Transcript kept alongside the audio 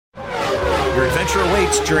Your adventure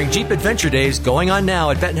awaits during Jeep Adventure Days going on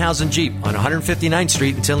now at Bettenhausen Jeep on 159th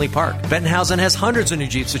Street in Tinley Park. Bettenhausen has hundreds of new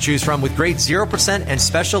Jeeps to choose from with great 0% and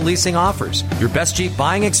special leasing offers. Your best Jeep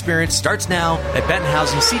buying experience starts now at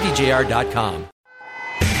BettenhausenCDJR.com.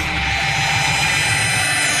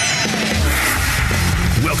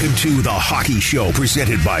 Welcome to The Hockey Show,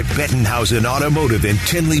 presented by Bettenhausen Automotive in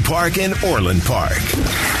Tinley Park and Orland Park.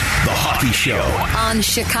 The Hockey Show. On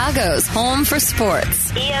Chicago's home for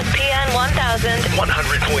sports. ESPN 1000.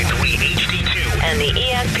 100.3 HD2. And the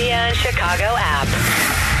ESPN Chicago app.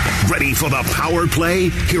 Ready for the power play?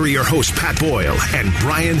 Here are your hosts, Pat Boyle and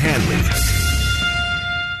Brian Hanley.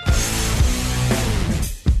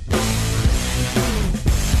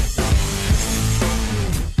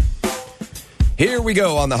 Here we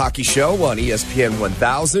go on The Hockey Show on ESPN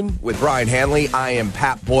 1000 with Brian Hanley. I am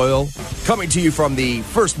Pat Boyle, coming to you from the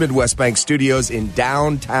First Midwest Bank Studios in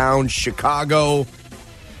downtown Chicago.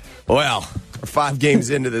 Well, we're 5 games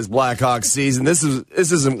into this Blackhawks season. This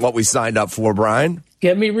isn't what we signed up for, Brian.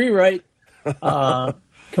 Get me rewrite. Can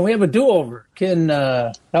we have a do-over? Can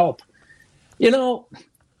help?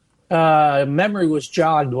 Memory was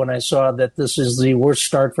jogged when I saw that this is the worst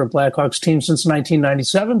start for a Blackhawks team since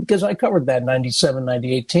 1997, because I covered that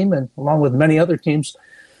 97-98 team, and along with many other teams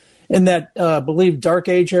in that believed dark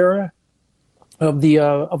age era of the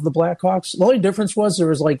Blackhawks. The only difference was there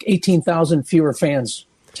was like 18,000 fewer fans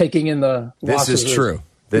taking in the losses. This is true.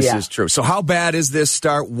 This is true. So how bad is this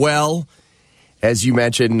start? Well, as you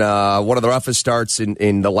mentioned, one of the roughest starts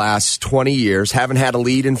in the last 20 years. Haven't had a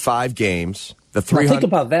lead in 5 games. Think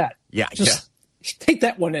about that. Yeah, Just take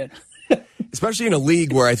that one in. Especially in a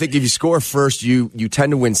league where I think if you score first, you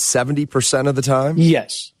tend to win 70% of the time.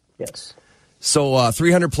 Yes. So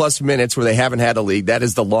 300-plus minutes where they haven't had a lead. That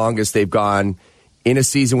is the longest they've gone in a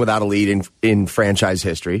season without a lead in franchise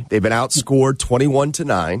history. They've been outscored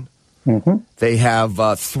 21-9. Mm-hmm. They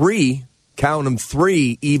have 3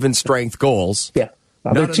 even-strength goals. Yeah.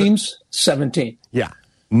 Other teams, 17. Yeah.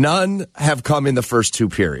 None have come in the first 2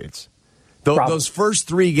 periods. Those first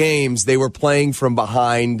 3 games, they were playing from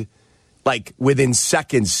behind, like within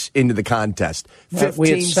seconds into the contest. 15, we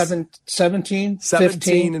had 17,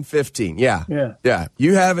 15. and 15. Yeah.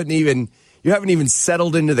 You haven't even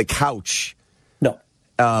settled into the couch. No.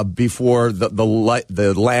 Before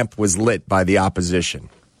the lamp was lit by the opposition.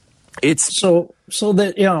 It's so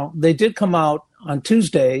that they did come out on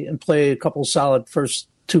Tuesday and play a couple solid first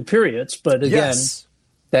 2 periods, but again. Yes.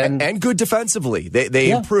 And good defensively. They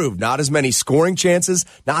improved. Not as many scoring chances,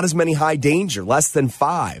 not as many high danger, less than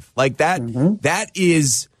 5. Like that, that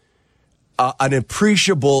is an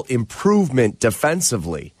appreciable improvement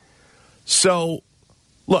defensively. So,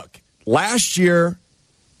 look, last year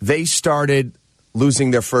they started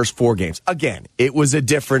losing their first 4 games. Again, it was a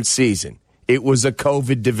different season. It was a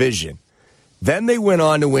COVID division. Then they went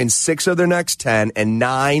on to win 6 of their next 10 and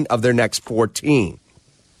 9 of their next 14.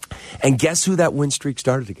 And guess who that win streak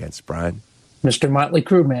started against, Brian? Mr. Motley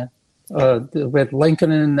Crue, man. With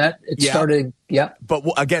Lincoln and that, started, But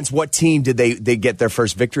against what team did they get their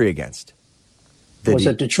first victory against? Was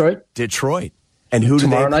it Detroit? Detroit. And who do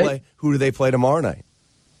they play? Who do they play tomorrow night?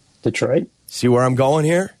 Detroit. See where I'm going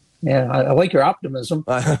here? Yeah, I like your optimism.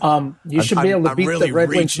 You should be able to beat the Red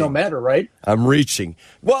Wings no matter, right? I'm reaching.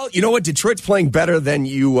 Well, you know what? Detroit's playing better than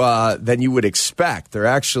you would expect. They're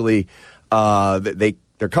actually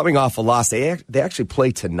they're coming off a loss. They actually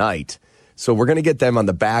play tonight, so we're going to get them on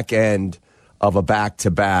the back end of a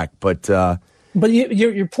back-to-back. But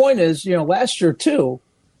your point is, last year too,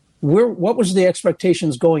 what was the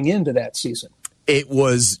expectations going into that season? It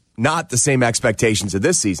was not the same expectations of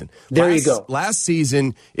this season. There you go. Last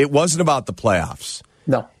season, it wasn't about the playoffs.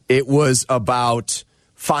 No. It was about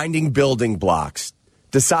finding building blocks,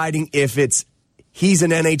 deciding if he's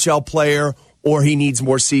an NHL player or he needs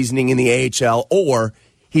more seasoning in the AHL, or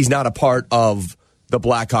he's not a part of the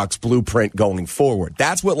Blackhawks blueprint going forward.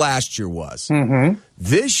 That's what last year was. Mm-hmm.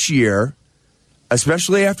 This year,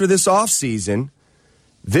 especially after this offseason,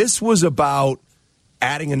 this was about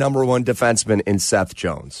adding a number 1 defenseman in Seth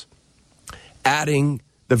Jones, adding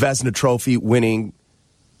the Vezina Trophy winning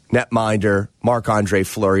netminder Marc-Andre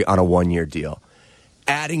Fleury on a 1-year deal,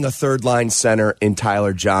 adding a third-line center in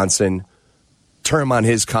Tyler Johnson, term on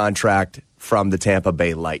his contract from the Tampa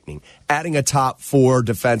Bay Lightning, adding a top 4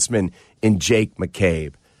 defenseman in Jake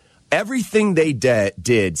McCabe. Everything they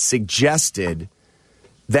did suggested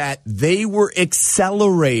that they were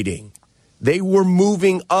accelerating. They were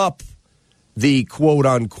moving up the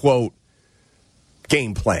quote-unquote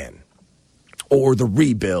game plan or the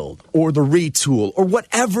rebuild or the retool or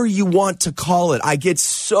whatever you want to call it. I get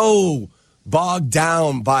so bogged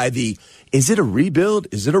down by is it a rebuild?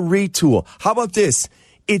 Is it a retool? How about this?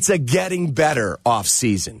 It's a getting better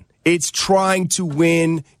offseason. It's trying to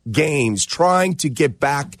win games, trying to get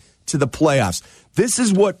back to the playoffs. This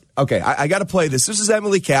is I got to play this. This is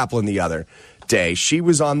Emily Kaplan the other day. She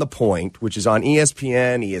was on The Point, which is on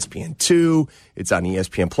ESPN, ESPN2. It's on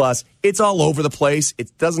ESPN Plus. It's all over the place.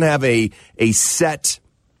 It doesn't have a set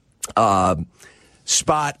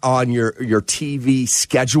spot on your TV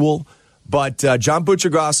schedule. But John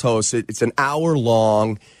Butchergross hosts it. It's an hour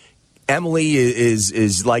long. Emily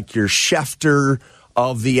is like your Schefter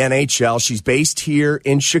of the NHL. She's based here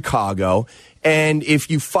in Chicago. And if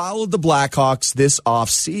you followed the Blackhawks this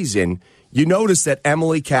offseason, you notice that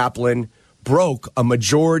Emily Kaplan broke a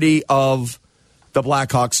majority of the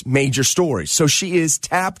Blackhawks' major stories. So she is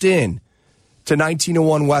tapped in to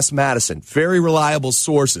 1901 West Madison. Very reliable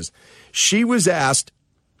sources. She was asked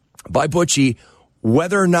by Butchie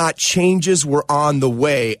whether or not changes were on the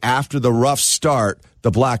way after the rough start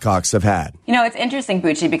the Blackhawks have had. You know, it's interesting,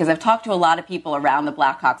 Bucci, because I've talked to a lot of people around the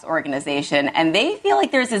Blackhawks organization, and they feel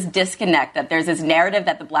like there's this disconnect, that there's this narrative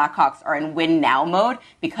that the Blackhawks are in win-now mode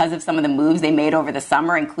because of some of the moves they made over the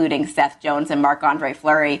summer, including Seth Jones and Marc-Andre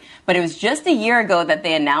Fleury. But it was just a year ago that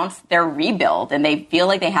they announced their rebuild, and they feel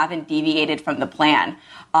like they haven't deviated from the plan.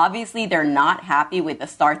 Obviously, they're not happy with the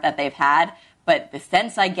start that they've had, but the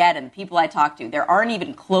sense I get and the people I talk to, there aren't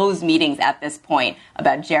even closed meetings at this point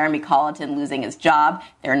about Jeremy Colleton losing his job.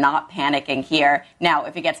 They're not panicking here. Now,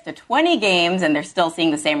 if it gets to 20 games and they're still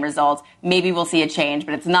seeing the same results, maybe we'll see a change.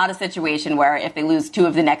 But it's not a situation where if they lose 2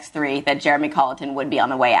 of the next 3, that Jeremy Colleton would be on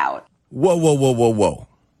the way out. Whoa.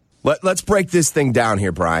 Let's break this thing down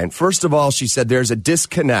here, Brian. First of all, she said there's a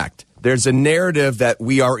disconnect. There's a narrative that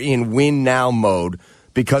we are in win-now mode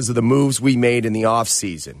because of the moves we made in the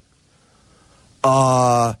offseason.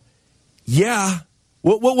 Yeah.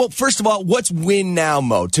 Well, first of all, what's win now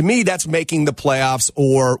mode? To me, that's making the playoffs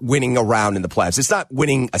or winning a round in the playoffs. It's not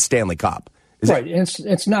winning a Stanley Cup. Right.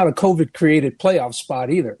 It's not a COVID-created playoff spot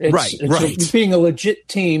either. It's being a legit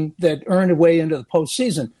team that earned a way into the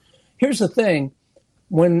postseason. Here's the thing.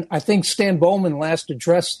 When I think Stan Bowman last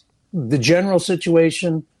addressed the general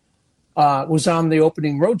situation, was on the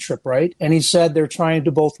opening road trip, right? And he said they're trying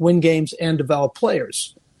to both win games and develop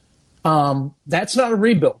players. That's not a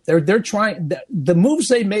rebuild. They're trying the moves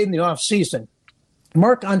they made in the offseason.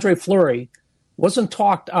 Marc-Andre Fleury wasn't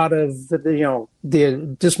talked out of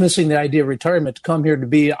the dismissing the idea of retirement to come here to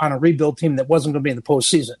be on a rebuild team that wasn't going to be in the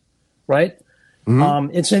postseason, right?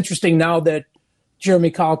 Mm-hmm. It's interesting now that Jeremy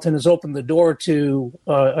Colleton has opened the door to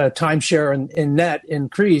a timeshare in net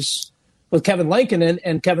increase with Kevin Lankinen,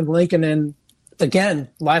 and Kevin Lankinen, again,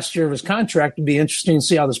 last year of his contract. It'd be interesting to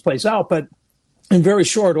see how this plays out, but in very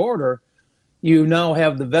short order, you now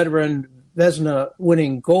have the veteran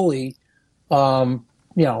Vezina-winning goalie,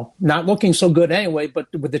 not looking so good anyway, but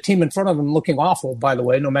with the team in front of him looking awful, by the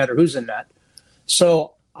way, no matter who's in that.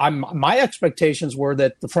 So my expectations were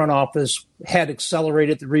that the front office had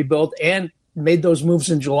accelerated the rebuild and made those moves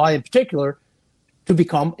in July in particular to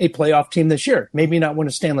become a playoff team this year. Maybe not win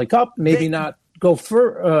a Stanley Cup, maybe not go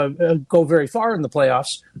very far in the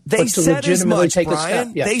playoffs. They said as much,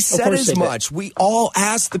 Brian. Yeah, they said as much. We all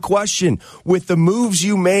asked the question with the moves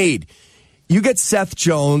you made. You get Seth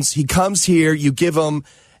Jones. He comes here. You give him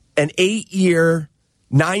an 8-year,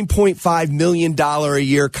 $9.5 million a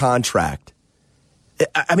year contract.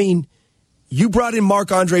 I mean, you brought in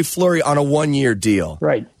Marc-Andre Fleury on a 1-year deal.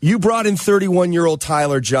 Right. You brought in 31-year-old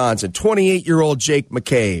Tyler Johnson, 28-year-old Jake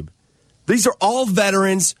McCabe. These are all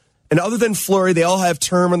veterans. And other than Fleury, they all have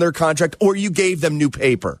term on their contract, or you gave them new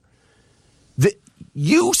paper.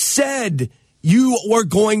 You said you were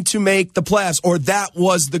going to make the playoffs, or that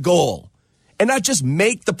was the goal. And not just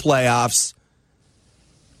make the playoffs,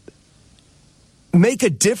 make a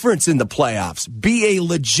difference in the playoffs. Be a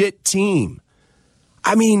legit team.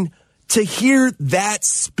 I mean, to hear that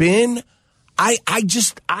spin, I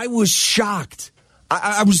was shocked.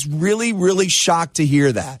 I was really, really shocked to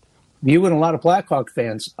hear that. You and a lot of Blackhawk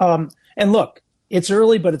fans. And look, it's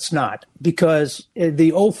early, but it's not, because the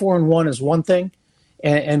 0-4-1 is one thing.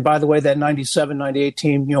 And by the way, that 97-98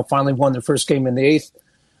 team, finally won their first game in the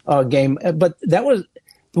 8th game. But that was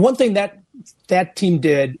the one thing that team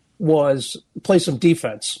did was play some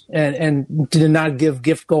defense and did not give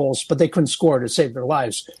gift goals, but they couldn't score to save their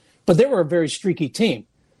lives. But they were a very streaky team.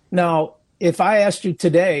 Now, if I asked you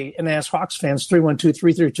today and asked Hawks fans,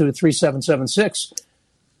 312-332-3776,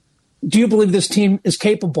 do you believe this team is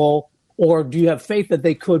capable, or do you have faith that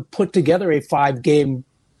they could put together a 5-game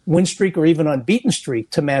win streak or even unbeaten streak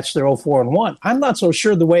to match their 0-4-1? I'm not so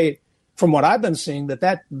sure the way, from what I've been seeing,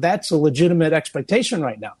 that's a legitimate expectation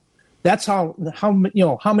right now. That's how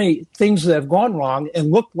many things that have gone wrong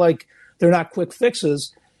and look like they're not quick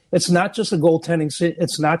fixes. It's not just a goaltending.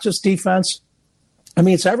 It's not just defense. I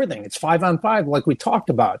mean, it's everything. It's 5-on-5, like we talked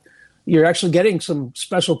about. You're actually getting some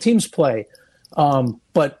special teams play,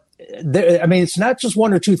 but it's not just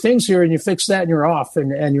one or two things here, and you fix that and you're off,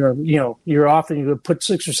 and you're off, and you put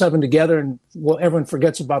 6 or 7 together, and everyone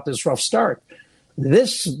forgets about this rough start.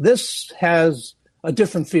 This has a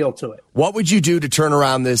different feel to it. What would you do to turn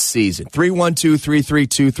around this season?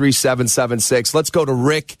 312-332-3776. Let's go to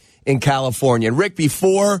Rick in California. And Rick,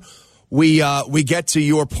 before we get to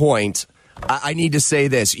your point, I need to say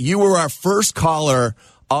this. You were our first caller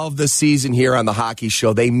of the season here on the Hockey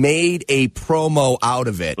Show. They made a promo out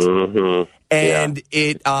of it. Mm-hmm. And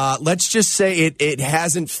it let's just say it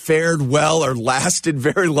hasn't fared well or lasted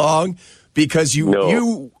very long because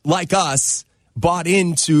you like us, bought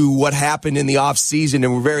into what happened in the offseason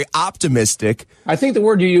and were very optimistic. I think the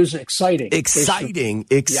word you used is exciting. Exciting,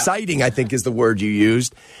 I think is the word you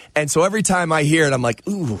used. And so every time I hear it, I'm like,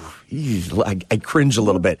 ooh, I cringe a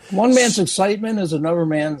little bit. One man's excitement is another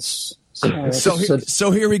man's...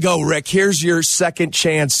 So here we go, Rick. Here's your second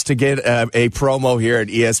chance to get a promo here at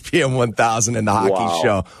ESPN 1000 and the Hockey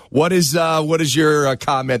Show. What is your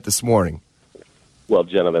comment this morning? Well,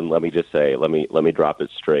 gentlemen, let me just say, let me drop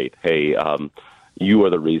it straight. Hey, you are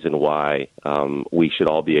the reason why we should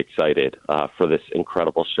all be excited for this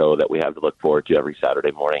incredible show that we have to look forward to every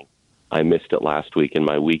Saturday morning. I missed it last week, and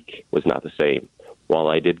my week was not the same. While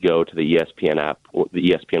I did go to the ESPN app,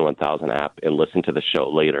 the ESPN 1000 app, and listen to the show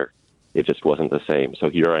later, it just wasn't the same. So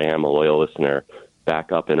here I am, a loyal listener,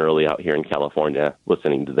 back up and early out here in California,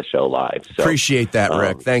 listening to the show live. So, appreciate that,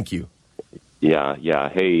 Rick. Thank you. Yeah.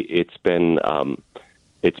 Hey, it's been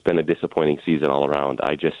a disappointing season all around.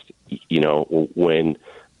 I just, when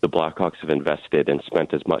the Blackhawks have invested and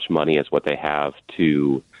spent as much money as what they have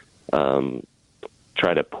to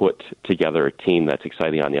try to put together a team that's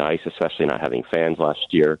exciting on the ice, especially not having fans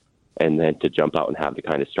last year, and then to jump out and have the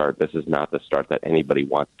kind of start, this is not the start that anybody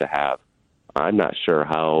wants to have. I'm not sure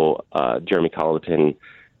how Jeremy Colleton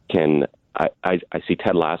can. I see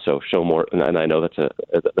Ted Lasso show more, and I know that's a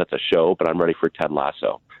show, but I'm ready for Ted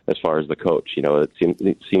Lasso as far as the coach.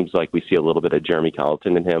 It seems like we see a little bit of Jeremy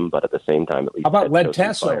Colleton in him, but at the same time, at least how about Led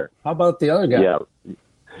Tasso? How about the other guy?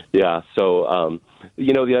 Yeah. So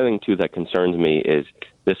the other thing too that concerns me is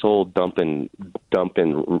this whole dump and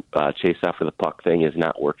chase after the puck thing is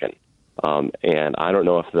not working. And I don't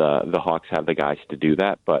know if the Hawks have the guys to do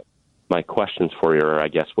that, but my questions for you are, I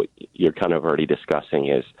guess, what you're kind of already discussing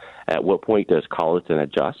is, at what point does Colleton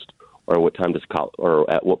adjust, or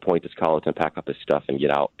at what point does Colleton pack up his stuff and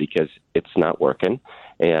get out? Because it's not working,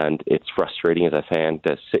 and it's frustrating as a fan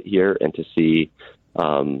to sit here and to see,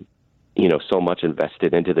 so much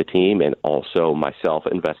invested into the team, and also myself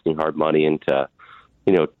investing hard money into,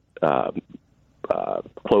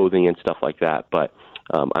 clothing and stuff like that. But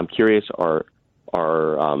I'm curious, are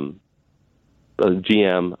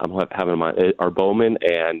GM, I'm having in mind, are Bowman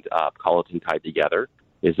and Colleton tied together?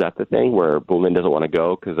 Is that the thing where Bowman doesn't want to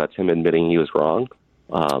go because that's him admitting he was wrong?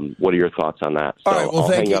 What are your thoughts on that? So all right, well,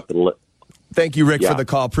 thank you. Thank you, Rick, for the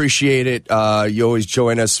call. Appreciate it. You always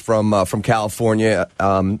join us from California.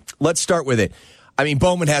 Let's start with it. I mean,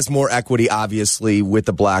 Bowman has more equity, obviously, with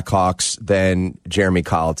the Blackhawks than Jeremy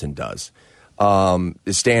Colleton does.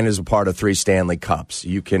 Stan is a part of 3 Stanley Cups.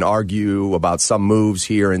 You can argue about some moves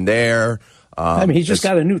here and there. He just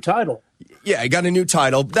got a new title. Yeah, he got a new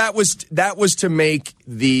title. That was to make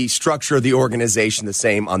the structure of the organization the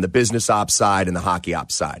same on the business ops side and the hockey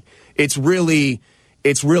ops side. It's really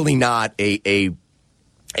not a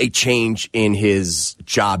change in his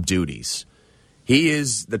job duties. He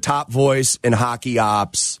is the top voice in hockey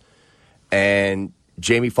ops, and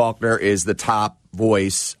Jamie Faulkner is the top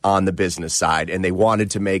voice on the business side, and they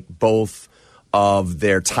wanted to make both of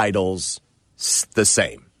their titles the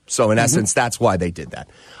same. So in essence, that's why they did that.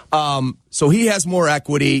 So he has more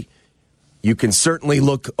equity. You can certainly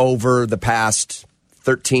look over the past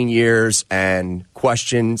 13 years and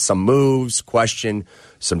question some moves, question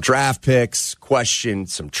some draft picks, question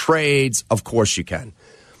some trades. Of course you can.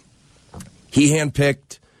 He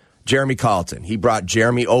handpicked Jeremy Colleton. He brought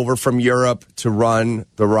Jeremy over from Europe to run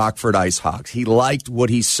the Rockford IceHogs. He liked what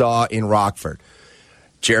he saw in Rockford.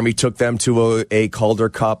 Jeremy took them to a Calder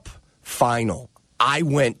Cup final. I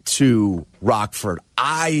went to Rockford.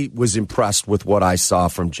 I was impressed with what I saw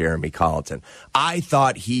from Jeremy Colleton. I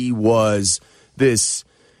thought he was this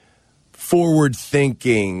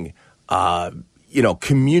forward-thinking,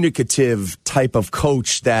 communicative type of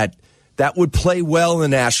coach that would play well in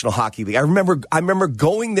the National Hockey League. I remember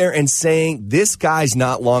going there and saying, this guy's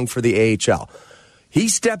not long for the AHL. He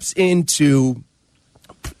steps into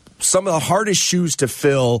some of the hardest shoes to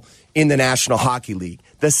fill in the National Hockey League.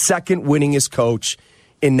 The second winningest coach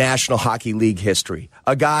in National Hockey League history.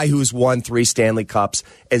 A guy who's won 3 Stanley Cups,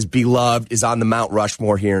 is beloved, is on the Mount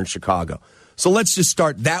Rushmore here in Chicago. So let's just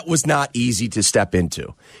start. That was not easy to step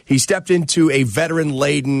into. He stepped into a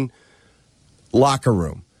veteran-laden locker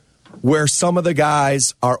room where some of the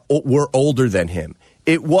guys were older than him.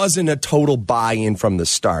 It wasn't a total buy-in from the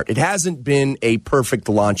start. It hasn't been a perfect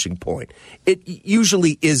launching point. It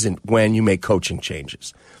usually isn't when you make coaching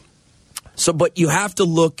changes. So, but you have to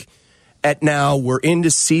look at now, we're into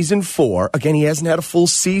season 4. Again, he hasn't had a full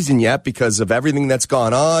season yet because of everything that's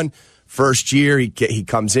gone on. First year, he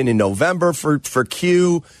comes in November for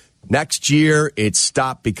Q. Next year, it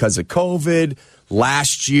stopped because of COVID.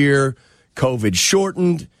 Last year, COVID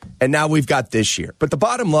shortened. And now we've got this year. But the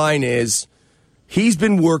bottom line is, he's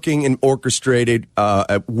been working and orchestrated,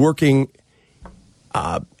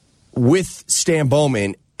 with Stan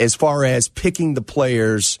Bowman as far as picking the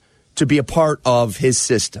players to be a part of his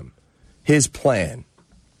system, his plan,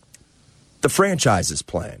 the franchise's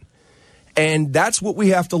plan. And that's what we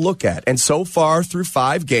have to look at. And so far, through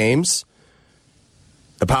 5 games,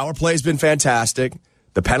 the power play has been fantastic.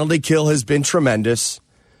 The penalty kill has been tremendous.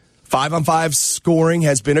 5-on-5 scoring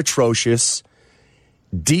has been atrocious.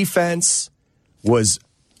 Defense was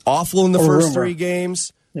awful in the first 3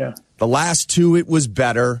 games. Yeah. The last 2, it was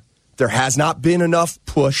better. There has not been enough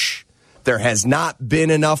push. There has not been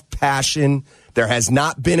enough passion. There has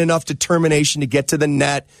not been enough determination to get to the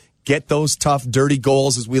net, get those tough, dirty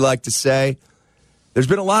goals, as we like to say. There's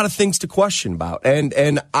been a lot of things to question about.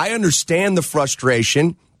 And I understand the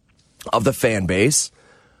frustration of the fan base.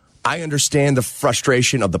 I understand the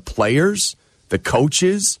frustration of the players, the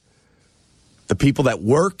coaches, the people that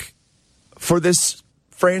work for this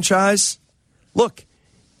franchise. Look,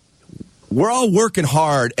 we're all working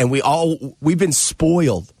hard, and we've been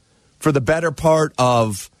spoiled for the better part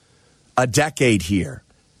of a decade here.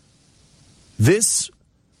 This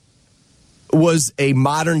was a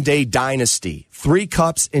modern-day dynasty. 3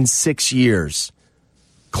 cups in 6 years.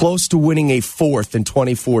 Close to winning a 4th in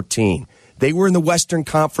 2014. They were in the Western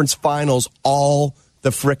Conference Finals all the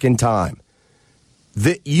frickin' time.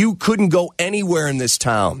 You couldn't go anywhere in this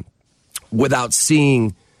town without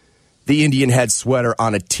seeing the Indian head sweater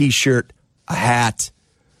on a T-shirt, a hat,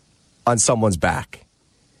 on someone's back.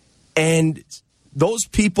 And those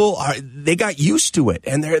people they got used to it,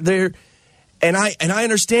 and and I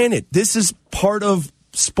understand it. This is part of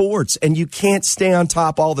sports, and you can't stay on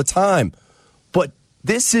top all the time. But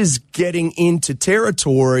this is getting into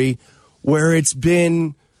territory where it's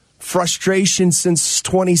been frustration since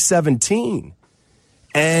 2017.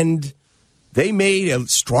 And they made a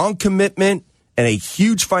strong commitment and a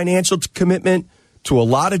huge financial commitment to a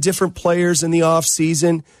lot of different players in the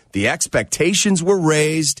offseason. The expectations were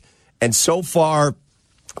raised, and so far,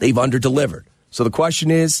 they've underdelivered. So the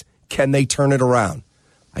question is, can they turn it around?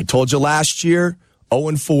 I told you last year,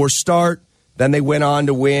 0-4 start. Then they went on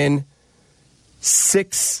to win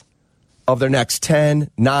 6 of their next 10,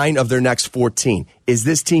 9 of their next 14. Is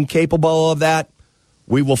this team capable of that?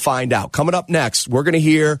 We will find out. Coming up next, we're going to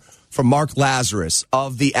hear from Mark Lazerus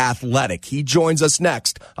of The Athletic. He joins us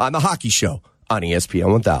next on The Hockey Show on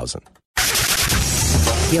ESPN 1000.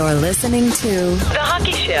 You're listening to The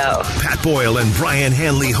Hockey Show. Pat Boyle and Brian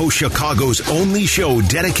Hanley host Chicago's only show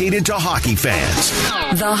dedicated to hockey fans.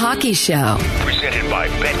 The Hockey Show Presented by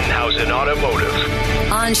Bettenhausen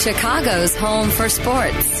Automotive. on Chicago's home for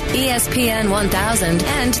sports, ESPN 1000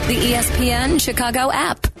 and the ESPN Chicago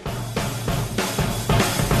app.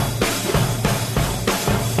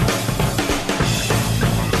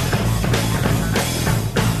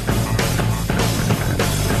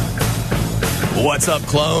 What's up,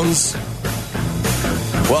 clones?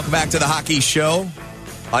 Welcome back to the Hockey Show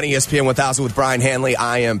on ESPN 1000 with Brian Hanley.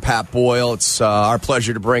 I am Pat Boyle. It's our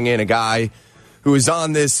pleasure to bring in a guy who is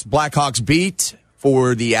on this Blackhawks beat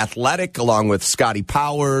for The Athletic, along with Scotty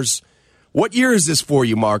Powers. What year is this for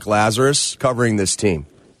you, Mark Lazerus, covering this team?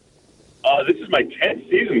 This is my 10th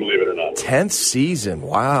season, believe it or not. 10th season.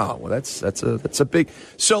 Wow. Well, that's a big.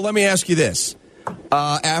 So let me ask you this: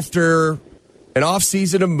 after an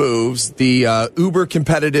off-season of moves, the uber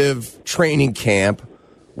competitive training camp,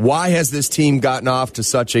 why has this team gotten off to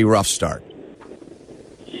such a rough start?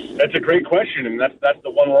 That's a great question, and that's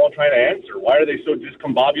the one we're all trying to answer. Why are they so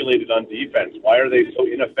discombobulated on defense? Why are they so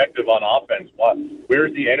ineffective on offense?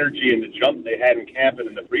 Where's the energy and the jump they had in camp and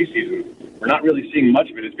in the preseason? We're not really seeing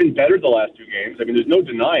much of it. It's been better the last 2 games. I mean, there's no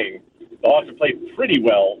denying the Hawks have played pretty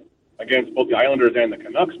well against both the Islanders and the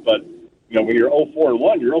Canucks, but you know, when you're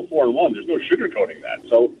 0-4-1, you're 0-4-1. There's no sugarcoating that.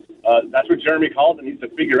 So That's what Jeremy Colleton needs to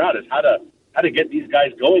figure out, is how to get these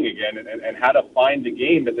guys going again and how to find the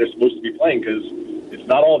game that they're supposed to be playing, because it's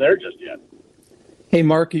not all there just yet. Hey,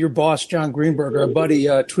 Mark, your boss, John Greenberg, our buddy,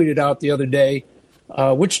 tweeted out the other day,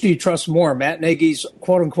 which do you trust more, Matt Nagy's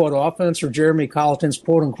quote-unquote offense or Jeremy Colleton's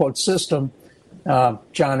quote-unquote system?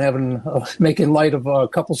 John making light of a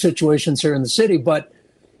couple situations here in the city, but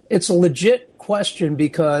it's a legit question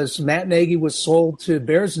because Matt Nagy was sold to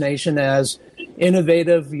Bears Nation as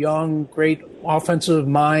innovative, young, great offensive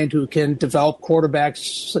mind who can develop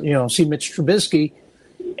quarterbacks, see Mitch Trubisky.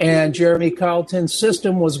 And Jeremy Colleton's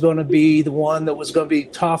system was going to be the one that was going to be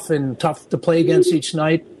tough to play against each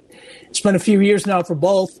night. It's been a few years now for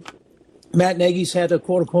both. Matt Nagy's had to,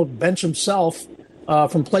 quote-unquote, bench himself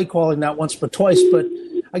from play calling not once but twice. But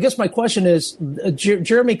I guess my question is,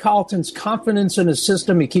 Jeremy Colleton's confidence in his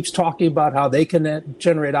system, he keeps talking about how they can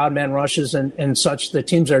generate odd man rushes and such, the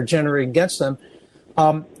teams are generating against them.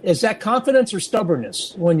 Is that confidence or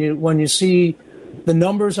stubbornness when you see the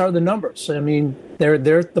numbers are the numbers? I mean,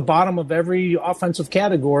 they're at the bottom of every offensive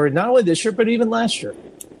category, not only this year, but even last year.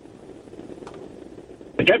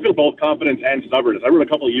 I feel both confidence and stubbornness. I wrote a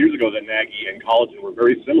couple of years ago that Nagy and Colleton were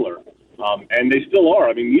very similar, and they still are.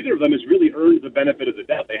 I mean, neither of them has really earned the benefit of the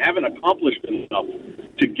doubt. They haven't accomplished enough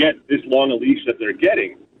to get this long a leash that they're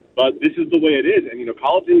getting, but this is the way it is. And,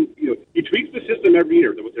 Colleton, he tweaks the system every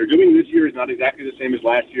year. What they're doing this year is not exactly the same as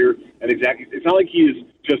last year, and it's not like he is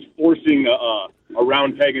just forcing a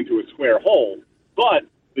round peg into a square hole, but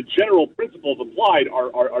the general principles applied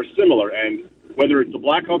are similar. And whether it's the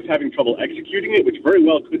Blackhawks having trouble executing it, which very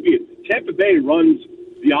well could be it, Tampa Bay runs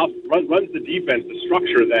the defense, the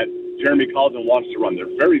structure that Jeremy Colleton wants to run.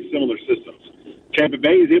 They're very similar systems. Tampa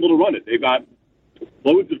Bay is able to run it. They've got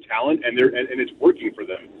loads of talent, and it's working for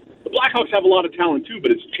them. The Blackhawks have a lot of talent too,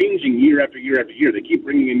 but it's changing year after year after year. They keep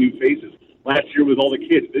bringing in new faces. Last year was all the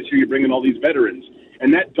kids. This year you're bringing all these veterans,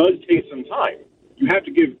 and that does take some time. You have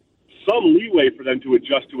to give some leeway for them to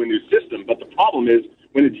adjust to a new system, but the problem is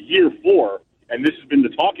when it's year 4, and this has been the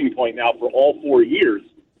talking point now for all 4 years,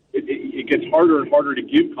 it gets harder and harder to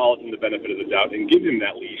give Colleton the benefit of the doubt and give him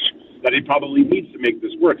that leash that he probably needs to make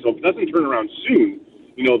this work. So if it doesn't turn around soon,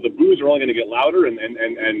 the boos are only going to get louder, and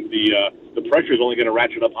the pressure is only going to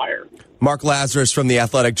ratchet up higher. Mark Lazerus from The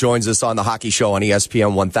Athletic joins us on the Hockey Show on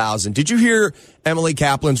ESPN 1000. Did you hear Emily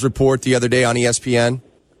Kaplan's report the other day on ESPN?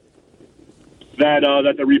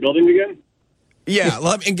 That they're rebuilding again? Yeah,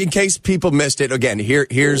 in case people missed it, again,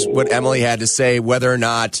 here's what Emily had to say, whether or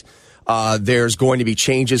not there's going to be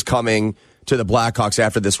changes coming to the Blackhawks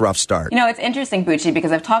after this rough start. It's interesting, Bucci,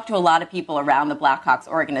 because I've talked to a lot of people around the Blackhawks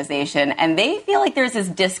organization, and they feel like there's this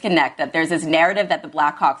disconnect, that there's this narrative that the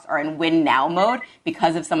Blackhawks are in win-now mode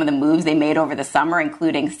because of some of the moves they made over the summer,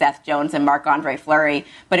 including Seth Jones and Marc-Andre Fleury.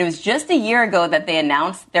 But it was just a year ago that they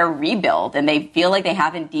announced their rebuild, and they feel like they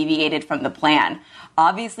haven't deviated from the plan.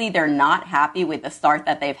 Obviously, they're not happy with the start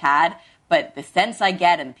that they've had, but the sense I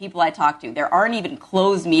get and the people I talk to, there aren't even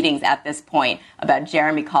closed meetings at this point about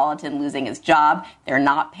Jeremy Colleton losing his job. They're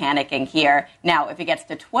not panicking here. Now, if it gets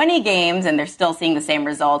to 20 games and they're still seeing the same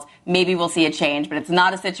results, maybe we'll see a change, but it's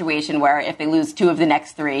not a situation where if they lose 2 of the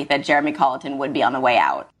next 3, that Jeremy Colleton would be on the way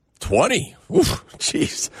out. 20? Oof,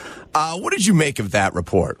 jeez. What did you make of that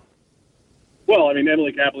report? Well,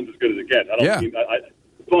 Emily Kaplan's as good as it gets.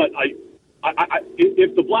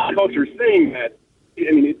 If the Blackhawks are saying that,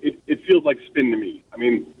 it feels like spin to me.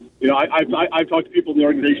 I've talked to people in the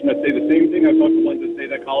organization that say the same thing. I've talked to ones that say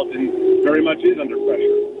that Colleton very much is under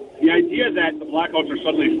pressure. The idea that the Blackhawks are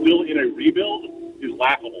suddenly still in a rebuild is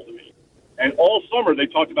laughable to me. And all summer they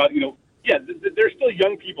talked about, there's still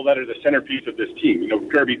young people that are the centerpiece of this team.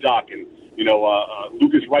 Kirby Dach and,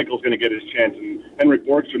 Lucas Reichel's going to get his chance, and Henrik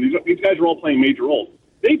Borgstrom. These guys are all playing major roles.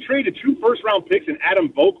 They traded 2 first-round picks and Adam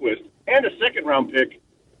Boquist and a second-round pick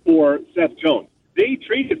for Seth Jones. They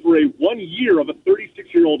traded for 1 year of a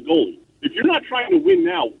 36-year-old goalie. If you're not trying to win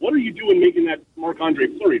now, what are you doing making that Marc-Andre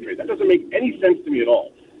Fleury trade? That doesn't make any sense to me at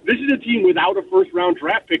all. This is a team without a first-round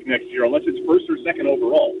draft pick next year unless it's first or second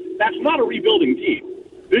overall. That's not a rebuilding team.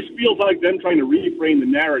 This feels like them trying to reframe the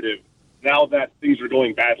narrative now that things are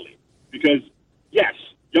going badly. Because, yes,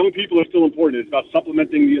 young people are still important. It's about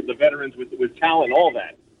supplementing the veterans with talent and all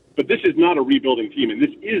that. But this is not a rebuilding team, and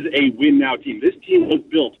this is a win-now team. This team was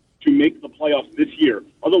built to make the playoffs this year.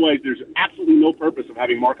 Otherwise, there's absolutely no purpose of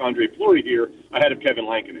having Marc-Andre Fleury here ahead of Kevin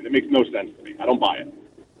Lankinen. It makes no sense to me. I don't buy it.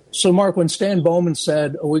 So, Mark, when Stan Bowman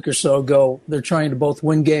said a week or so ago they're trying to both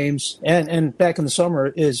win games, and back in the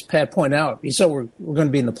summer, as Pat pointed out, he said we're going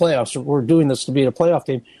to be in the playoffs. We're doing this to be a playoff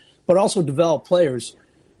team, but also develop players.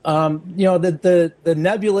 The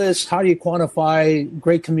nebulous, how do you quantify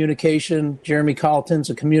great communication? Jeremy Colleton's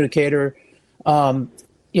a communicator.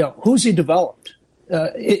 Who's he developed?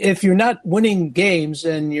 If you're not winning games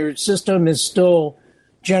and your system is still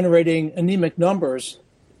generating anemic numbers,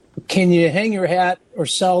 can you hang your hat or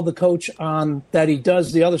sell the coach on that he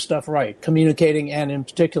does the other stuff right, communicating and in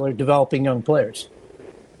particular developing young players?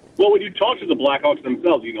 Well, when you talk to the Blackhawks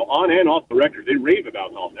themselves, on and off the record, they rave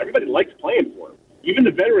about Colleton. Everybody likes playing for him. Even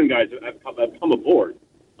the veteran guys have come aboard.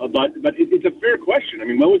 But it's a fair question. I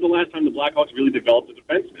mean, when was the last time the Blackhawks really developed a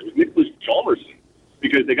defenseman? It was Nicholas Chalmerson,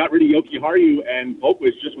 because they got rid of Yoki Haru and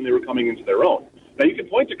Boquist just when they were coming into their own. Now, you can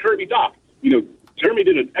point to Kirby Dach. Jeremy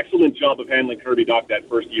did an excellent job of handling Kirby Dach that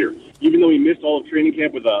first year. Even though he missed all of training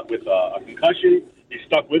camp with a concussion, he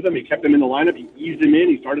stuck with him. He kept him in the lineup. He eased him in.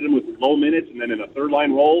 He started him with low minutes, and then in a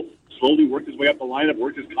third-line role, slowly worked his way up the lineup,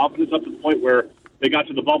 worked his confidence up to the point where they got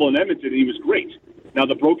to the bubble in Edmonton, and he was great. Now,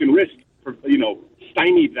 the broken wrist,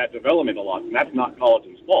 stymied that development a lot, and that's not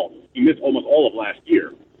Colleton's fault. He missed almost all of last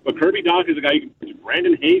year. But Kirby Dach is a guy you can point to.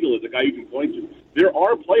 Brandon Hagel is a guy you can point to. There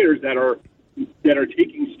are players that are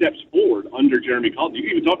taking steps forward under Jeremy Colleton. You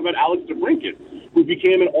can even talk about Alex DeBrincat, who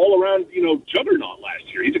became an all-around, juggernaut last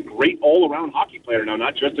year. He's a great all-around hockey player now,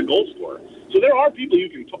 not just a goal scorer. So there are people you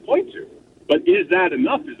can point to. But is that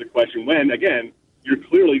enough is the question when, again, you're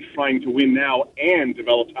clearly trying to win now and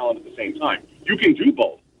develop talent at the same time. You can do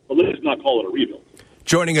both, but let's not call it a rebuild.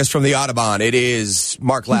 Joining us from the Audubon, it is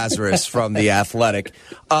Mark Lazerus from The Athletic.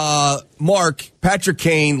 Mark, Patrick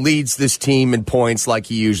Kane leads this team in points like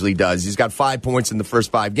he usually does. He's got 5 points in the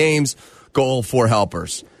first 5 games, goal, 4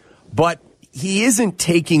 helpers. But he isn't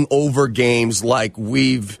taking over games like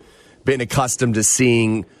we've been accustomed to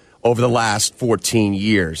seeing over the last 14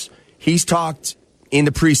 years. He's talked in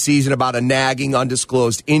the preseason about a nagging,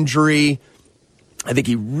 undisclosed injury. I think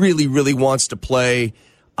he really, really wants to play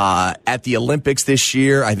at the Olympics this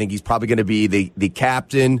year. I think he's probably going to be the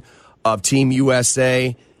captain of Team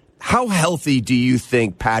USA. How healthy do you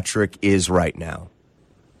think Patrick is right now?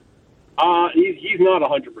 He's not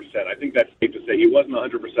 100%. I think that's safe to say. He wasn't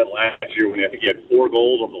 100% last year when I think he had 4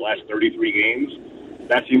 goals over the last 33 games.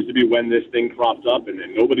 That seems to be when this thing cropped up, and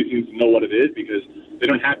nobody seems to know what it is because they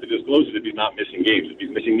don't have to disclose it if he's not missing games. If he's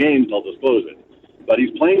missing games, they'll disclose it. But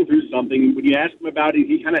he's playing through something. When you ask him about it,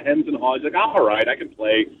 he kind of hems and haws. He's like, all right, I can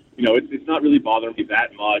play. It's not really bothering me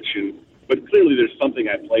that much. But clearly there's something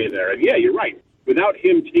at play there. And, yeah, you're right. Without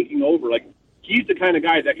him taking over, he's the kind of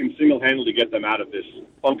guy that can single-handedly get them out of this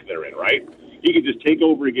funk they're in, right? He can just take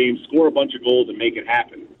over a game, score a bunch of goals, and make it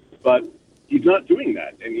happen. But he's not doing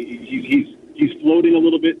that. And he's floating a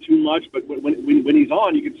little bit too much. But when he's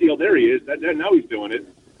on, you can see, there he is. Now he's doing it.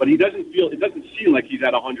 But it doesn't seem like he's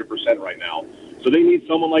at 100% right now. So they need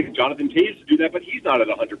someone like Jonathan Toews to do that, but he's not at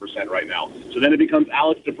 100% right now. So then it becomes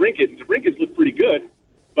Alex DeBrincat, and DeBrincat's looked pretty good,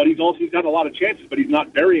 but he's got a lot of chances, but he's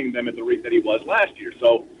not burying them at the rate that he was last year.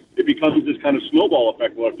 So it becomes this kind of snowball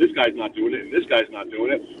effect. Well, if this guy's not doing it and this guy's not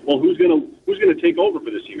doing it, well, who's gonna take over for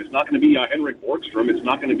this team? It's not going to be Henrik Borgstrom. It's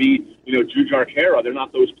not going to be Jujhar Khaira. They're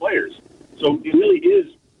not those players. So it really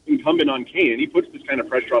is incumbent on Kane, and he puts this kind of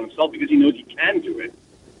pressure on himself because he knows he can do it.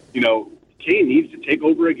 Kane needs to take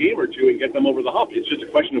over a game or two and get them over the hump. It's just a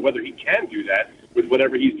question of whether he can do that with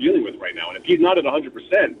whatever he's dealing with right now. And if he's not at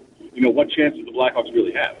 100%, what chance does the Blackhawks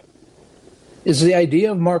really have? Is the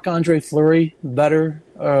idea of Marc-Andre Fleury better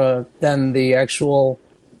than the actual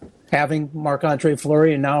having Marc-Andre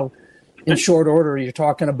Fleury? And now, in short order, you're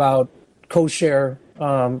talking about co-share.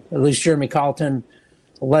 At least Jeremy Colleton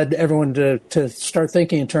led everyone to start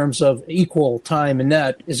thinking in terms of equal time in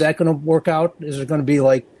net. Is that going to work out? Is it going to be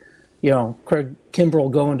like, Craig Kimbrell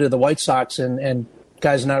going to the White Sox and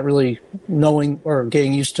guys not really knowing or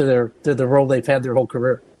getting used to the role they've had their whole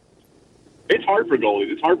career? It's hard for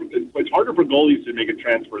goalies. It's harder for goalies to make a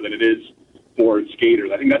transfer than it is for skaters.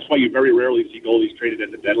 I think that's why you very rarely see goalies traded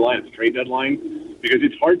at the trade deadline, because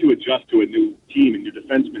it's hard to adjust to a new team, a new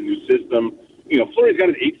defenseman, new system. Fleury's got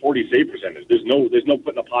an .840 save percentage. There's no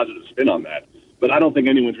putting a positive spin on that. But I don't think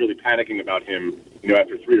anyone's really panicking about him,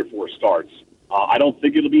 after 3 or 4 starts. I don't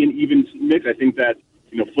think it'll be an even mix. I think that,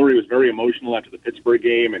 Fleury was very emotional after the Pittsburgh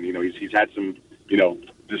game, and, he's had some,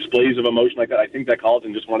 displays of emotion like that. I think that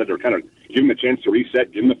Colleton just wanted to kind of give him a chance to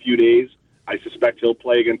reset, give him a few days. I suspect he'll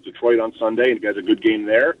play against Detroit on Sunday, and if he has a good game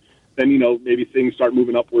there, then, maybe things start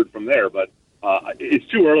moving upward from there. But it's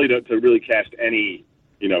too early to really cast any,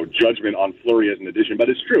 judgment on Fleury as an addition. But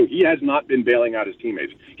it's true. He has not been bailing out his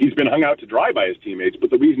teammates. He's been hung out to dry by his teammates, but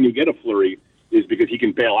the reason you get a Fleury is because he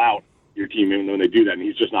can bail out your team when they do that, and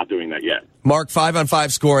he's just not doing that yet. Mark,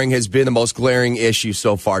 5-on-5 scoring has been the most glaring issue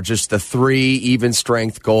so far. Just the 3 even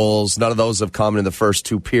strength goals. None of those have come in the first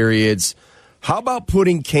 2 periods. How about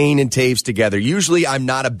putting Kane and Taves together? Usually I'm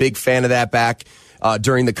not a big fan of that back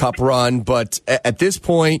during the Cup run, but at this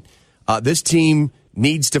point, this team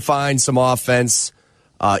needs to find some offense,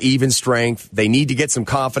 even strength. They need to get some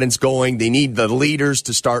confidence going. They need the leaders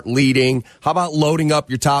to start leading. How about loading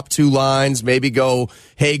up your top 2 lines? Maybe go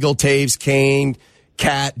Hagel, Taves, Kane,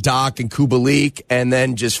 Cat, Doc, and Kubalik, and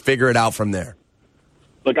then just figure it out from there.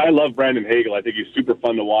 Look, I love Brandon Hagel. I think he's super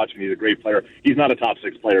fun to watch, and he's a great player. He's not a top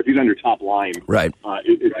 6 player. If he's on your top line, right,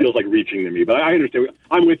 it feels like reaching to me. But I understand.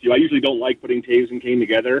 I'm with you. I usually don't like putting Taves and Kane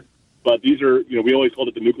together, but these are, we always called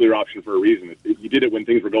it the nuclear option for a reason. You did it when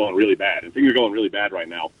things were going really bad, and things are going really bad right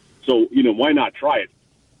now. So, why not try it?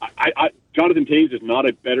 Jonathan Taves is not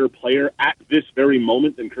a better player at this very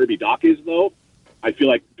moment than Kirby Dach is, though. I feel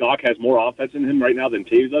like Doc has more offense in him right now than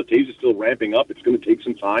Taves does. Taves is still ramping up. It's going to take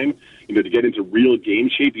some time, to get into real game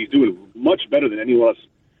shape. He's doing much better than any of us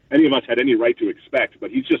had any right to expect,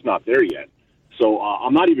 but he's just not there yet. So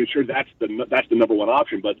I'm not even sure that's the number one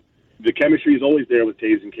option. But the chemistry is always there with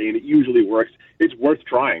Taves and Kane. It usually works. It's worth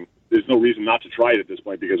trying. There's no reason not to try it at this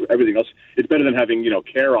point because everything else. It's better than having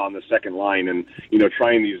Kara on the second line and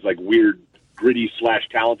trying these like weird gritty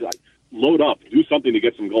 / talented. Load up, do something to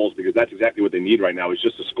get some goals because that's exactly what they need right now is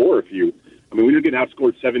just to score a few. I mean, when you're getting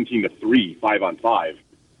outscored 17-3, 5-on-5,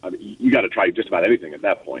 you got to try just about anything at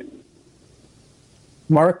that point.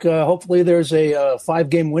 Mark, hopefully there's a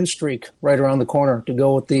 5-game win streak right around the corner to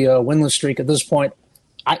go with the winless streak at this point.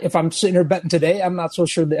 If I'm sitting here betting today, I'm not so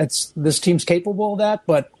sure that this team's capable of that,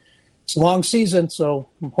 but it's a long season, so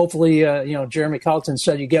hopefully, Jeremy Colleton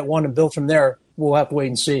said you get one and build from there. We'll have to wait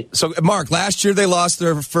and see. So, Mark, last year they lost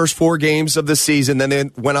their first 4 games of the season. Then they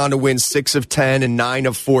went on to win 6 of 10 and 9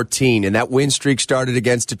 of 14. And that win streak started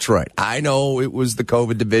against Detroit. I know it was the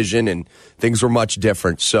COVID division and things were much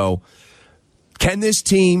different. So, can this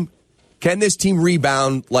team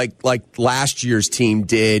rebound like last year's team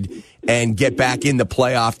did and get back in the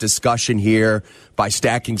playoff discussion here by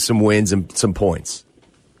stacking some wins and some points?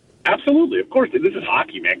 Absolutely. Of course. This is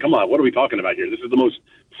hockey, man. Come on. What are we talking about here? This is the most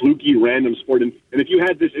fluky, random sport. And if you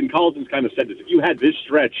had this, and Colleton's kind of said this, if you had this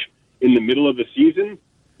stretch in the middle of the season,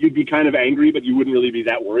 you'd be kind of angry, but you wouldn't really be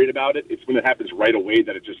that worried about it. It's when it happens right away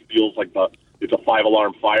that it just feels like it's a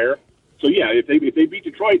 5-alarm fire. So, yeah, if they beat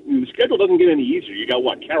Detroit, the schedule doesn't get any easier. You got,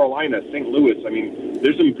 Carolina, St. Louis. I mean,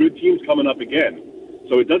 there's some good teams coming up again.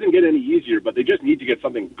 So it doesn't get any easier, but they just need to get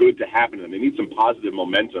something good to happen to them. They need some positive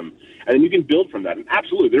momentum, and then you can build from that. And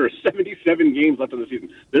absolutely, there are 77 games left in the season.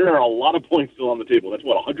 There are a lot of points still on the table. That's,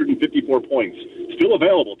 154 points still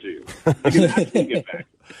available to you. You can absolutely get back.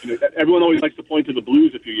 Everyone always likes to point to the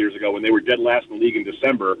Blues a few years ago when they were dead last in the league in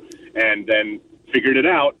December and then figured it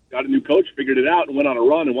out, got a new coach, figured it out, and went on a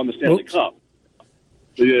run and won the Stanley Cup.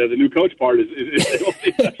 The new coach part is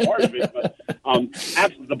that's part of it. But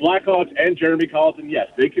the Blackhawks and Jeremy Colleton, yes,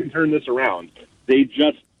 they can turn this around. They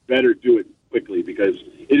just better do it quickly because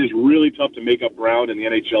it is really tough to make up ground in the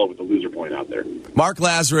NHL with the loser point out there. Mark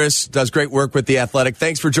Lazerus does great work with The Athletic.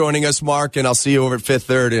 Thanks for joining us, Mark, and I'll see you over at Fifth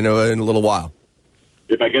Third in a little while.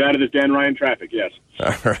 If I get out of this Dan Ryan traffic, yes.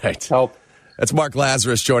 All right. Help. That's Mark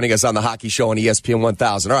Lazerus joining us on the Hockey Show on ESPN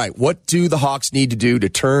 1000. All right, what do the Hawks need to do to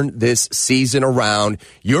turn this season around?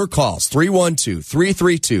 Your calls,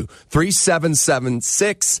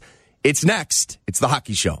 312-332-3776. It's next. It's the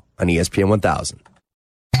Hockey Show on ESPN 1000.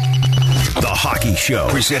 The Hockey Show,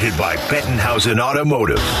 presented by Bettenhausen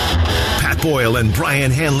Automotive. Pat Boyle and Brian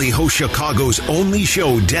Hanley host Chicago's only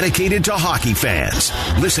show dedicated to hockey fans.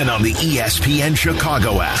 Listen on the ESPN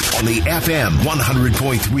Chicago app, on the FM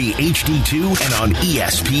 100.3 HD2, and on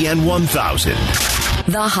ESPN 1000.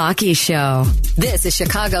 The Hockey Show. This is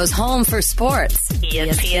Chicago's home for sports.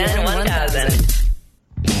 ESPN 1000.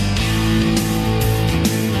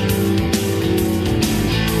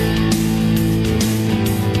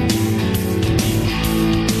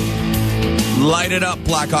 Light it up,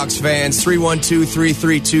 Blackhawks fans.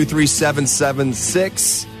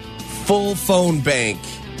 312-332-3776. Full phone bank.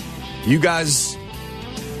 You guys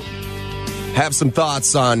have some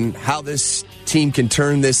thoughts on how this team can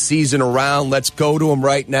turn this season around. Let's go to him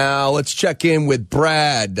right now. Let's check in with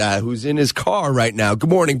Brad, who's in his car right now.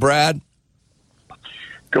 Good morning, Brad.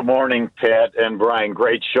 Good morning, Pat and Brian.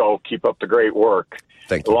 Great show. Keep up the great work.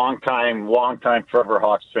 Thank you. Long time, forever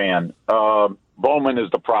Hawks fan. Bowman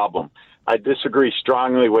is the problem. I disagree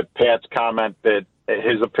strongly with Pat's comment that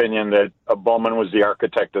his opinion that Bowman was the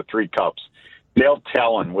architect of 3 cups. Dale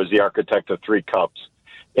Talon was the architect of 3 cups.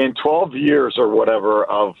 In 12 years or whatever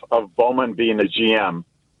of Bowman being a GM,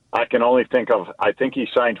 I can only think of, I think he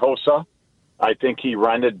signed Hossa. I think he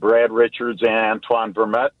rented Brad Richards and Antoine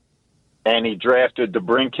Vermette. And he drafted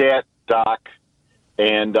DeBrincat, Doc,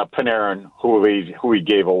 and Panarin, who he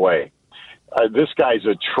gave away. This guy's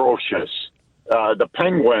atrocious. The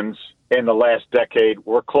Penguins in the last decade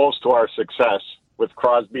were close to our success with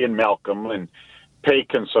Crosby and Malcolm and pay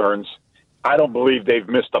concerns. I don't believe they've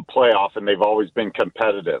missed a playoff, and they've always been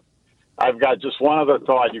competitive. I've got just one other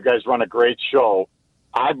thought. You guys run a great show.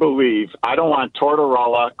 I don't want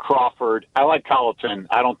Tortorella, Crawford. I like Colleton.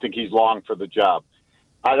 I don't think he's long for the job.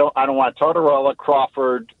 I don't want Tortorella,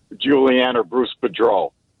 Crawford, Julian, or Bruce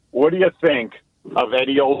Boudreau. What do you think of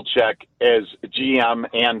Eddie Olczyk as GM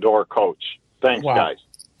and/or coach? Thanks, guys.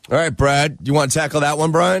 All right, Brad. Do you want to tackle that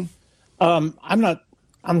one, Brian? Edzo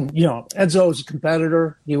is a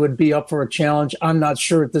competitor. He would be up for a challenge. I'm not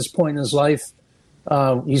sure at this point in his life.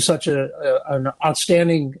 He's such an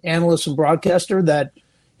outstanding analyst and broadcaster that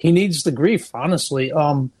he needs the grief, honestly.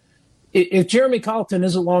 If Jeremy Colleton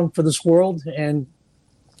isn't long for this world, and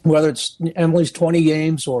whether it's Emily's 20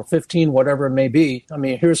 games or 15, whatever it may be, I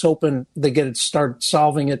mean, here's hoping they start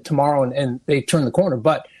solving it tomorrow and they turn the corner.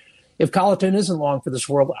 But if Colleton isn't long for this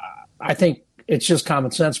world, I think it's just common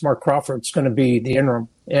sense. Mark Crawford's going to be the interim,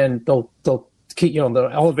 and they'll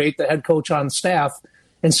elevate the head coach on staff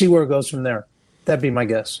and see where it goes from there. That'd be my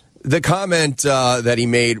guess. The comment that he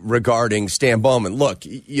made regarding Stan Bowman. Look,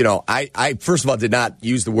 I first of all did not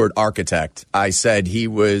use the word architect. I said he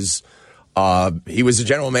was a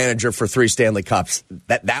general manager for 3 Stanley Cups.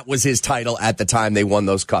 That was his title at the time they won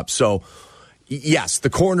those cups. So, yes, the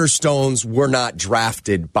cornerstones were not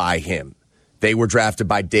drafted by him. They were drafted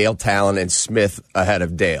by Dale Talon and Smith ahead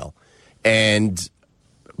of Dale.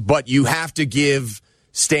 But you have to give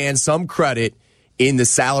Stan some credit in the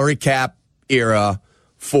salary cap era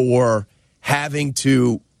for having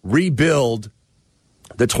to rebuild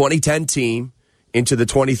the 2010 team into the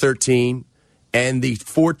 2013 and the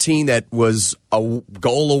 14 that was a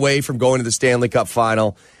goal away from going to the Stanley Cup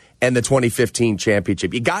final and the 2015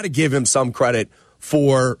 championship. You got to give him some credit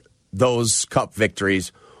for those cup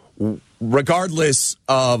victories, regardless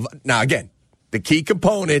of, now again, the key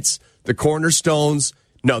components, the cornerstones,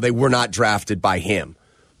 no, they were not drafted by him.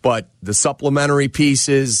 But the supplementary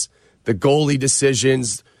pieces, the goalie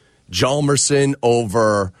decisions, Hjalmarsson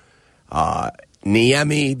over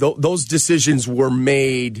Niemi, those decisions were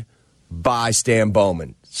made by Stan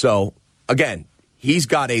Bowman. So, again, he's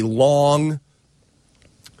got a long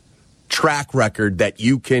track record that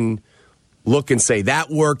you can look and say, that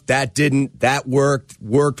worked, that didn't, that worked,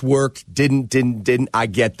 didn't. I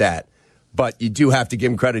get that. But you do have to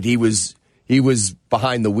give him credit. He was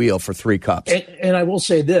behind the wheel for 3 cups. And I will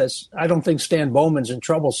say this, I don't think Stan Bowman's in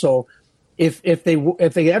trouble. So if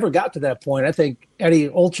they ever got to that point, I think Eddie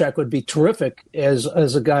Olczyk would be terrific as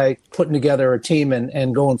a guy putting together a team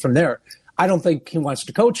and going from there. I don't think he wants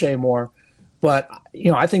to coach anymore, but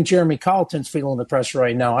I think Jeremy Colleton's feeling the pressure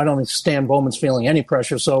right now. I don't think Stan Bowman's feeling any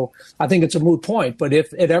pressure, so I think it's a moot point. But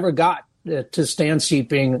if it ever got to Stan's seat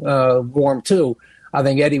being warm too, I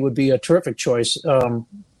think Eddie would be a terrific choice.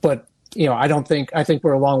 But I think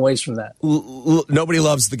we're a long ways from that. Nobody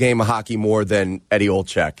loves the game of hockey more than Eddie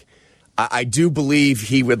Olczyk. I do believe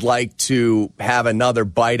he would like to have another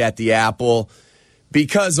bite at the apple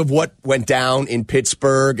because of what went down in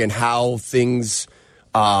Pittsburgh and how things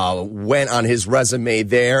went on his resume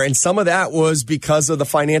there. And some of that was because of the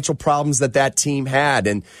financial problems that team had.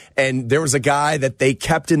 And there was a guy that they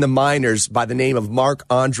kept in the minors by the name of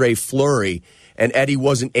Marc-Andre Fleury, and Eddie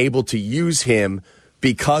wasn't able to use him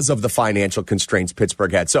because of the financial constraints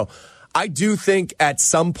Pittsburgh had. So I do think at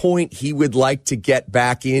some point he would like to get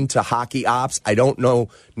back into hockey ops. I don't know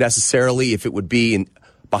necessarily if it would be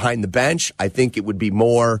behind the bench. I think it would be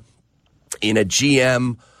more in a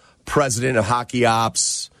GM, president of hockey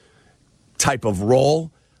ops type of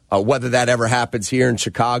role. Whether that ever happens here in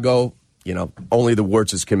Chicago, only the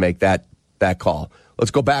Wurtzes can make that call.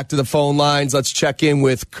 Let's go back to the phone lines. Let's check in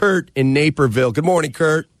with Kurt in Naperville. Good morning,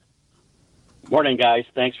 Kurt. Morning, guys.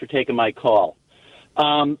 Thanks for taking my call.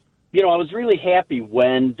 I was really happy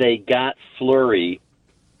when they got Fleury,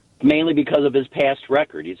 mainly because of his past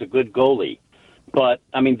record. He's a good goalie. But,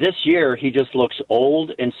 this year he just looks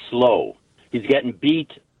old and slow. He's getting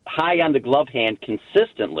beat high on the glove hand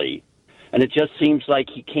consistently, and it just seems like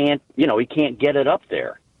he can't get it up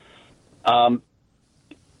there. I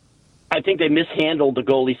think they mishandled the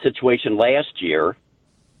goalie situation last year.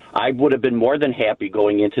 I would have been more than happy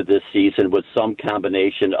going into this season with some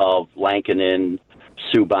combination of Lankinen,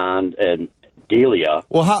 Subban, and Delia.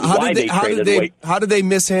 Well, how did they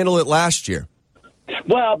mishandle it last year?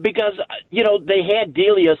 Well, because, they had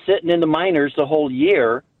Delia sitting in the minors the whole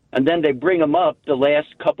year, and then they bring him up the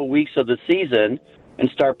last couple weeks of the season and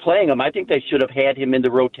start playing him. I think they should have had him in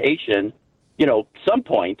the rotation, some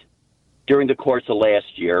point during the course of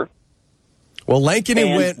last year. Well,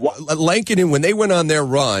 Lankinen, when they went on their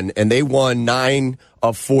run and they won 9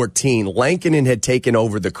 of 14, Lankinen had taken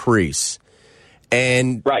over the crease.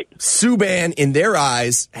 And Subban, in their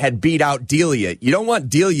eyes, had beat out Delia. You don't want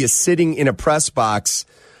Delia sitting in a press box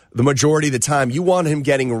the majority of the time. You want him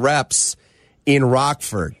getting reps in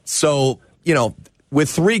Rockford. So, with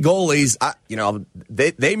 3 goalies,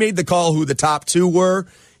 they made the call who the top 2 were.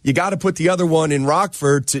 You got to put the other one in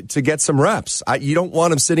Rockford to get some reps. You don't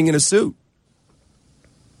want him sitting in a suit.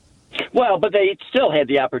 Well, but they still had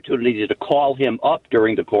the opportunity to call him up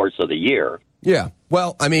during the course of the year. Yeah.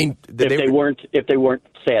 Well, I mean, if they weren't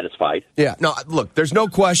satisfied. Yeah. No, look, there's no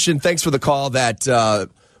question. Thanks for the call that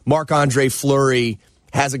Marc-Andre Fleury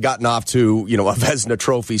hasn't gotten off to, a Vezina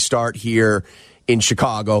Trophy start here in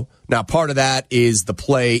Chicago. Now, part of that is the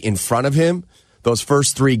play in front of him. Those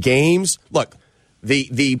first 3 games. Look,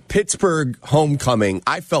 the Pittsburgh homecoming,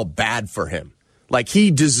 I felt bad for him. Like,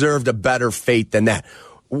 he deserved a better fate than that.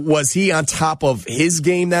 Was he on top of his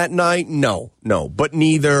game that night? No. But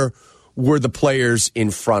neither were the players in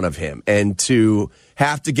front of him. And to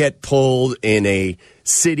have to get pulled in a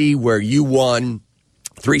city where you won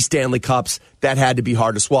 3 Stanley Cups, that had to be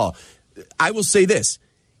hard to swallow. I will say this.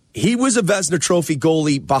 He was a Vezina Trophy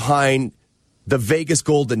goalie behind the Vegas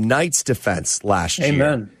Golden Knights defense last year.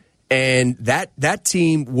 Amen. And that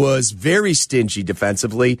team was very stingy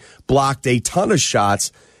defensively, blocked a ton of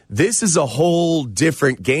shots. This is a whole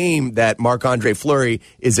different game that Marc-Andre Fleury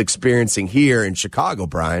is experiencing here in Chicago,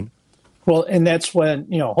 Brian. Well, and that's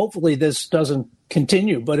when, hopefully this doesn't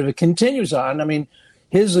continue. But if it continues on, I mean,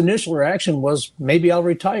 his initial reaction was, maybe I'll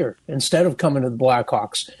retire instead of coming to the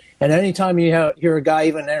Blackhawks. And anytime you hear a guy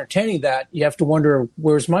even entertaining that, you have to wonder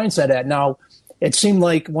where's his mindset at. Now, it seemed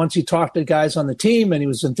like once he talked to guys on the team and he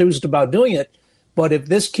was enthused about doing it. But if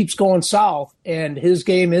this keeps going south and his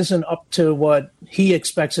game isn't up to what he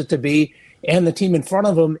expects it to be, and the team in front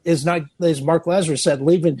of him is not, as Mark Lazerus said,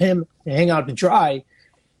 leaving him to hang out to dry,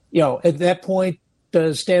 at that point,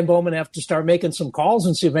 does Stan Bowman have to start making some calls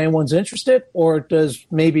and see if anyone's interested? Or does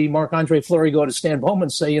maybe Marc-Andre Fleury go to Stan Bowman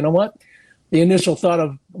and say, you know what? The initial thought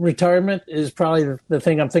of retirement is probably the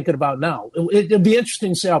thing I'm thinking about now. It'd be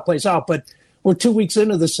interesting to see how it plays out, but we're 2 weeks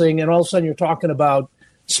into this thing, and all of a sudden you're talking about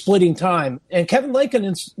splitting time. And Kevin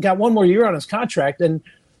Lankinen's got 1 more year on his contract, and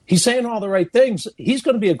he's saying all the right things. He's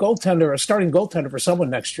going to be a starting goaltender for someone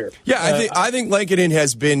next year. Yeah, I think Lankinen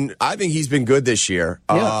has been. I think he's been good this year.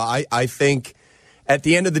 Yeah. I think at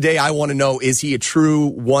the end of the day, I want to know: is he a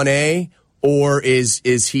true 1A, or is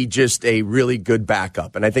he just a really good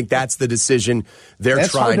backup? And I think that's the decision they're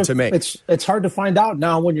trying to make. It's hard to find out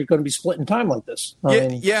now when you're going to be splitting time like this.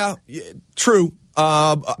 Yeah, true.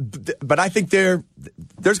 But I think there's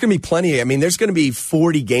going to be plenty. I mean, there's going to be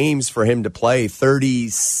 40 games for him to play,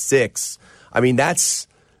 36. I mean, that's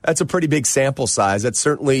a pretty big sample size. That's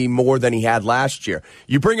certainly more than he had last year.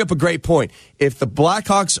 You bring up a great point. If the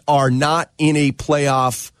Blackhawks are not in a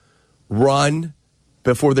playoff run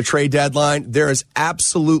before the trade deadline, there is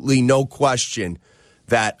absolutely no question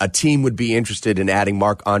that a team would be interested in adding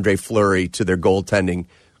Marc-Andre Fleury to their goaltending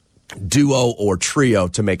duo or trio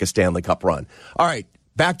to make a Stanley Cup run. All right,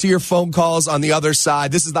 back to your phone calls on the other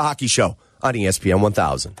side. This is the Hockey Show on ESPN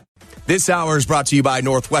 1000. This hour is brought to you by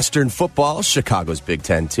Northwestern Football, Chicago's Big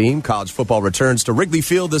Ten team. College football returns to Wrigley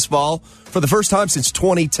Field this fall for the first time since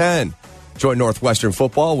 2010. Join Northwestern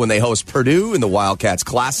Football when they host Purdue in the Wildcats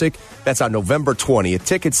Classic. That's on November 20th.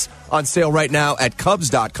 Tickets on sale right now at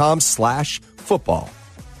Cubs.com/football.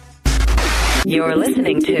 You're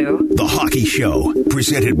listening to The Hockey Show,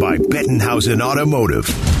 presented by Bettenhausen Automotive.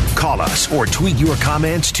 Call us or tweet your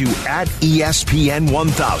comments to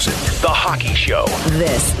 @ESPN1000. The Hockey Show.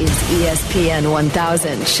 This is ESPN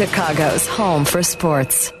 1000, Chicago's home for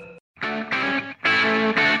sports.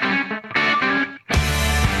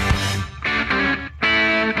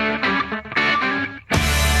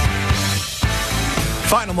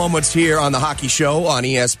 Final moments here on the Hockey Show on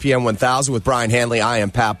ESPN 1000 with Brian Hanley. I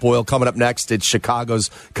am Pat Boyle. Coming up next, it's Chicago's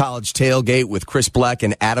College Tailgate with Chris Bleck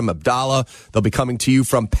and Adam Abdallah. They'll be coming to you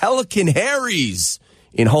from Pelican Harry's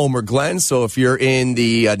in Homer Glen. So if you're in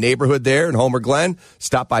the neighborhood there in Homer Glen,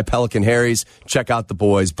 stop by Pelican Harry's. Check out the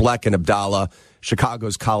boys, Bleck and Abdallah.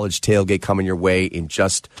 Chicago's College Tailgate coming your way in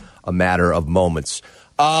just a matter of moments.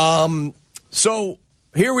 So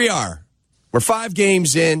here we are. We're 5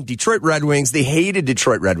 games in. Detroit Red Wings, the hated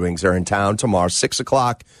Detroit Red Wings, are in town tomorrow, 6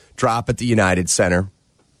 o'clock, drop at the United Center.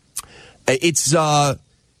 It's an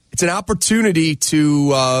opportunity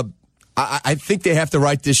to I think they have to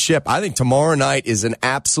right this ship. I think tomorrow night is an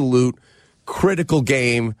absolute critical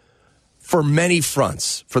game for many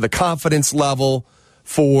fronts, for the confidence level,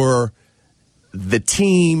 for the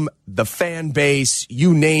team, the fan base,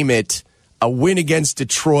 you name it. A win against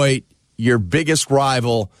Detroit, your biggest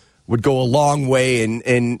rival, would go a long way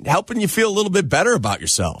in helping you feel a little bit better about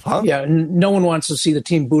yourself, huh? Yeah, no one wants to see the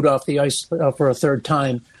team boot off the ice for a third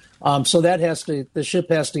time. So the ship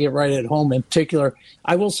has to get right at home in particular.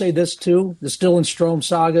 I will say this, too. The Dylan Strome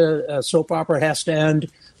saga soap opera has to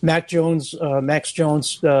end. Max Jones,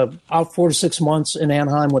 out 4 to 6 months in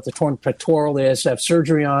Anaheim with the torn pectoral. They have to have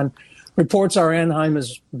surgery on. Reports are Anaheim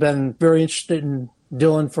has been very interested in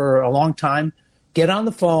Dylan for a long time. Get on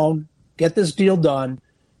the phone, get this deal done,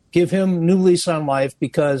 give him new lease on life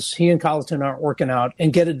because he and Colleton aren't working out,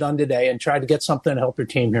 and get it done today and try to get something to help your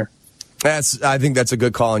team here. I think that's a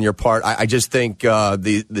good call on your part. I just think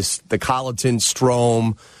the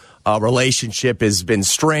Colleton-Strome relationship has been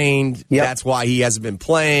strained. Yep. That's why he hasn't been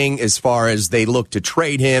playing as far as they look to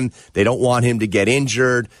trade him. They don't want him to get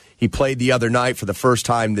injured. He played the other night for the first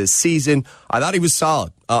time this season. I thought he was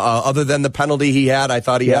solid. Other than the penalty he had, I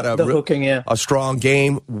thought he had a strong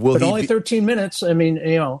game. But only 13 minutes. I mean,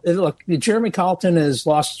 look, Jeremy Colleton has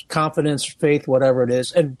lost confidence, faith, whatever it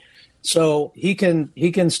is. And so he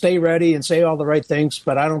can stay ready and say all the right things,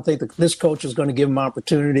 but I don't think that this coach is going to give him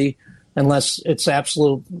opportunity unless it's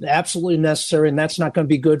absolutely necessary, and that's not going to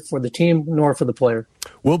be good for the team nor for the player.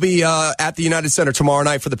 We'll be at the United Center tomorrow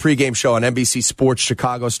night for the pregame show on NBC Sports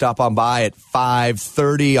Chicago. Stop on by at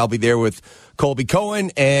 5:30. I'll be there with Colby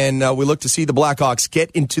Cohen, and we look to see the Blackhawks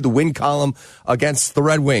get into the win column against the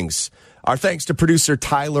Red Wings. Our thanks to producer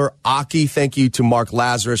Tyler Aki. Thank you to Mark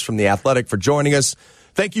Lazerus from The Athletic for joining us.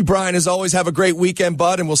 Thank you, Brian. As always, have a great weekend,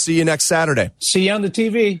 bud, and we'll see you next Saturday. See you on the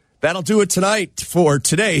TV. That'll do it today, for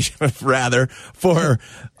the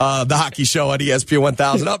Hockey Show on ESPN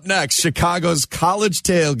 1000. Up next, Chicago's College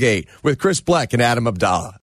Tailgate with Chris Bleck and Adam Abdallah.